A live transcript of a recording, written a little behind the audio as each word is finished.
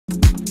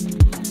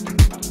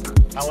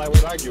How I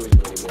would argue with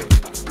you anymore.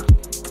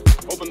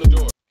 Open the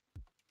door.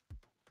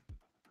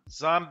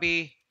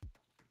 Zombie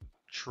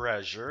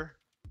Treasure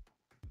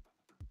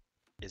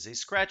is a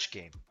scratch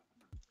game.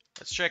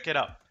 Let's check it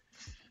out.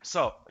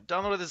 So,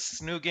 download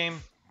this new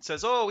game. It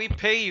says, oh, we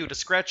pay you to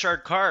scratch our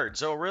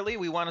cards. Oh, really?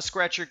 We want to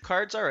scratch your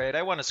cards? All right,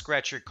 I want to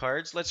scratch your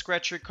cards. Let's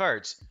scratch your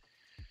cards.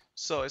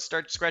 So I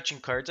start scratching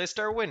cards. I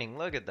start winning.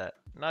 Look at that.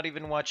 Not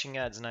even watching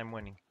ads and I'm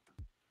winning.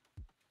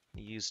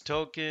 Use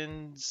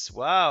tokens.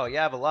 Wow, you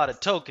have a lot of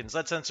tokens.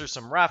 Let's enter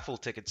some raffle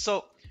tickets.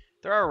 So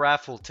there are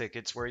raffle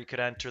tickets where you could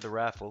enter the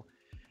raffle.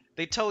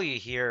 They tell you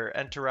here,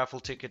 enter raffle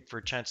ticket for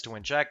a chance to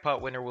win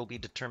jackpot. Winner will be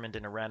determined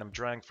in a random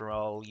drawing for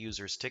all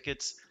users'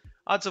 tickets.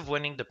 Odds of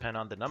winning depend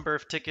on the number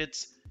of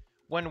tickets.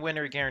 One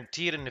winner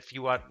guaranteed, and if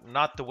you are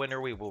not the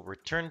winner, we will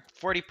return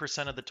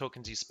 40% of the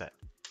tokens you spent.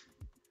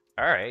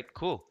 Alright,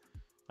 cool.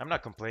 I'm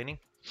not complaining.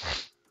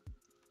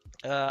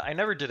 I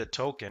never did a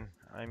token.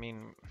 I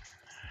mean,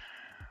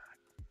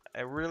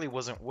 I really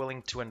wasn't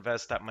willing to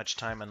invest that much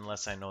time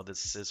unless I know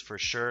this is for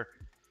sure.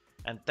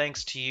 And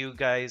thanks to you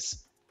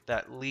guys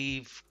that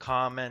leave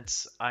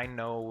comments, I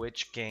know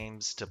which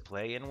games to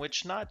play and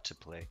which not to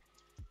play.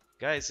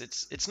 Guys,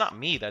 it's not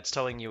me that's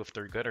telling you if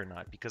they're good or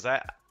not, because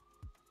I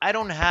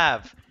don't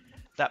have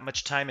that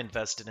much time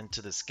invested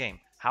into this game.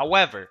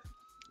 However,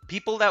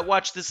 people that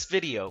watch this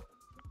video,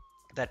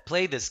 that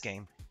play this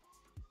game,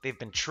 they've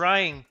been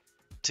trying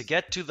to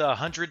get to the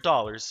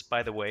 $100.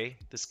 By the way,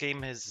 this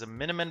game has a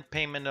minimum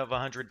payment of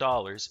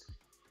 $100.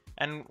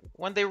 And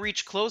when they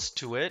reach close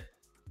to it,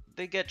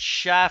 they get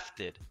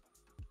shafted.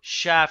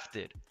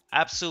 Shafted.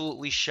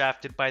 Absolutely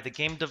shafted by the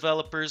game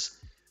developers.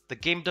 The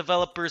game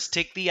developers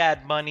take the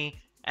ad money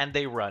and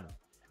they run.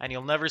 And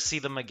you'll never see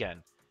them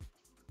again.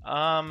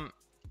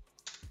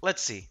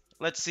 Let's see.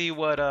 Let's see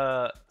what,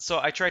 so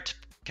I tried to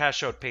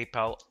cash out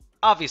PayPal.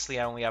 Obviously,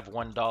 I only have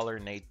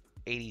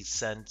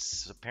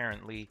 $1.80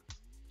 apparently.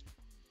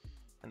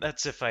 And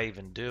that's if I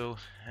even do.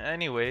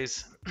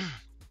 Anyways.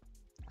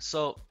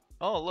 So,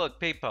 oh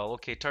look, PayPal.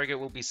 Okay, target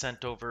will be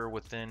sent over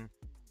within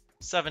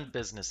 7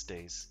 business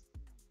days.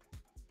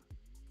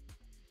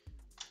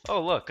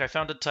 Oh look, I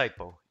found a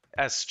typo.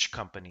 ESCH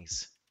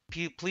companies.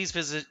 Please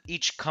visit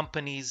each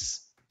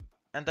company's...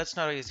 And that's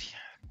not easy.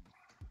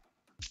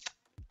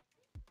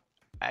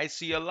 I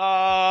see a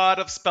lot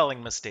of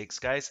spelling mistakes,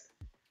 guys.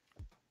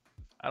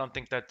 I don't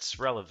think that's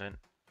relevant.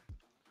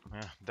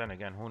 Then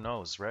again, who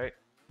knows, right?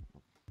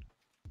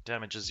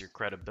 Damages your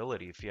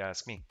credibility, if you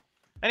ask me.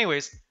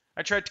 Anyways,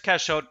 I tried to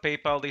cash out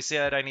PayPal. They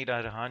said I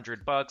needed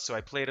 $100, so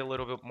I played a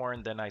little bit more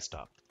and then I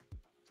stopped.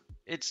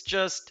 It's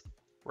just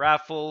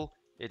raffle.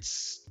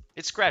 It's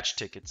scratch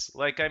tickets.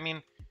 Like, I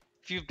mean,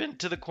 if you've been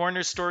to the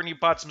corner store and you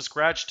bought some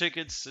scratch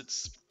tickets,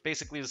 it's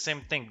basically the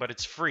same thing, but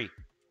it's free.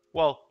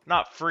 Well,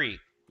 not free.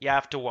 You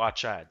have to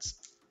watch ads.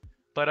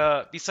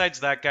 But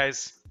besides that,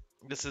 guys,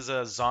 this is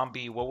a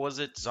zombie, what was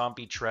it?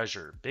 Zombie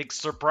Treasure. Big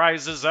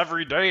surprises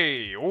every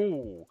day.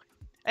 Ooh.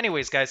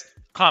 Anyways, guys,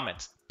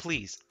 comment.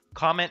 Please,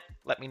 comment.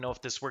 Let me know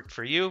if this worked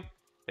for you.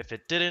 If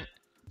it didn't,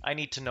 I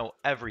need to know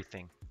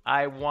everything.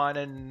 I want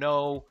to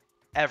know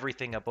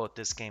everything about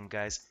this game,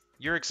 guys.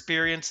 Your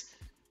experience.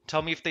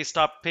 Tell me if they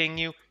stopped paying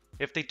you.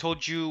 If they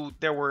told you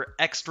there were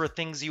extra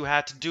things you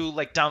had to do,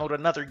 like download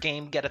another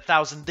game, get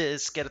 1,000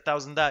 this, get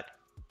 1,000 that.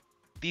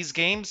 These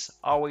games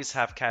always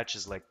have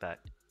catches like that.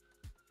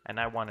 And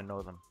I want to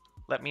know them.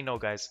 Let me know,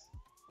 guys.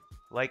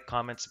 Like,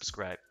 comment,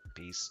 subscribe.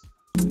 Peace.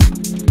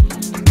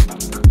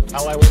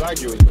 How I would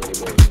argue with you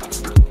anymore.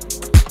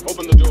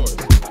 Open the door.